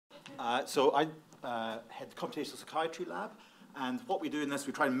So I head the Computational Psychiatry Lab, and what we do in this,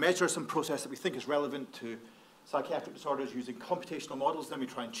 we try and measure some process that we think is relevant to psychiatric disorders using computational models. Then we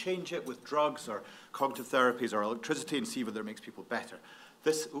try and change it with drugs or cognitive therapies or electricity and see whether it makes people better.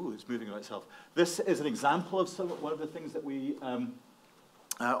 This, ooh, it's moving by itself. This is an example of one of the things that we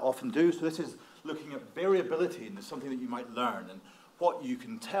often do. So this is looking at variability, and it's something that you might learn. And what you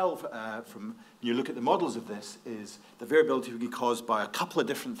can tell from when you look at the models of this is the variability will be caused by a couple of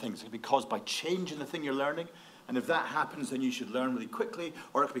different things. It can be caused by change in the thing you're learning, and if that happens, then you should learn really quickly,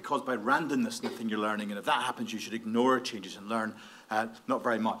 or it can be caused by randomness in the thing you're learning, and if that happens, you should ignore changes and learn not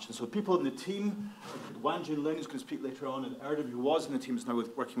very much. And so people in the team, Wanjun Lin is going to speak later on, and Erdem, who was in the team, is now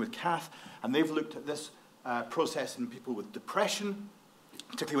working with Kath, and they've looked at this process in people with depression,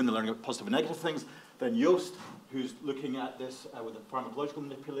 particularly when they're learning about positive and negative things. Then Joost, who's looking at this with a pharmacological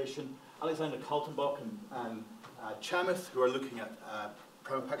manipulation, Alexander Kaltenbach and Chamath, who are looking at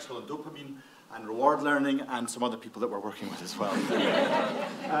pramipexole and dopamine and reward learning, and some other people that we're working with as well.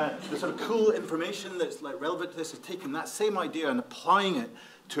 The sort of cool information that's relevant to this is taking that same idea and applying it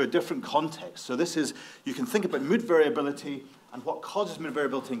to a different context. So this is, you can think about mood variability and what causes mood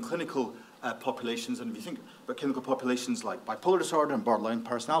variability in clinical populations. And if you think about clinical populations like bipolar disorder and borderline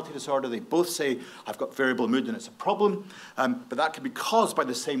personality disorder, they both say, I've got variable mood and it's a problem, but that can be caused by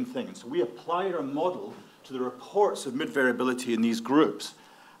the same thing. And so we apply our model to the reports of mood variability in these groups.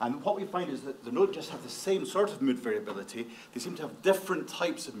 And what we find is that they don't just have the same sort of mood variability, they seem to have different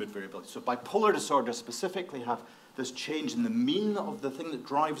types of mood variability. So bipolar disorder specifically have this change in the mean of the thing that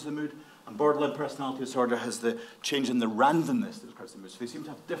drives the mood, and borderline personality disorder has the change in the randomness that describes the mood. So they seem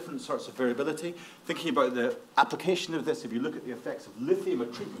to have different sorts of variability. Thinking about the application of this, if you look at the effects of lithium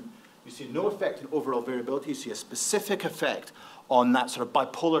at treatment, you see no effect in overall variability, you see a specific effect on that sort of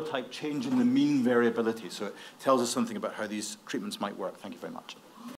bipolar type change in the mean variability. So it tells us something about how these treatments might work. Thank you very much.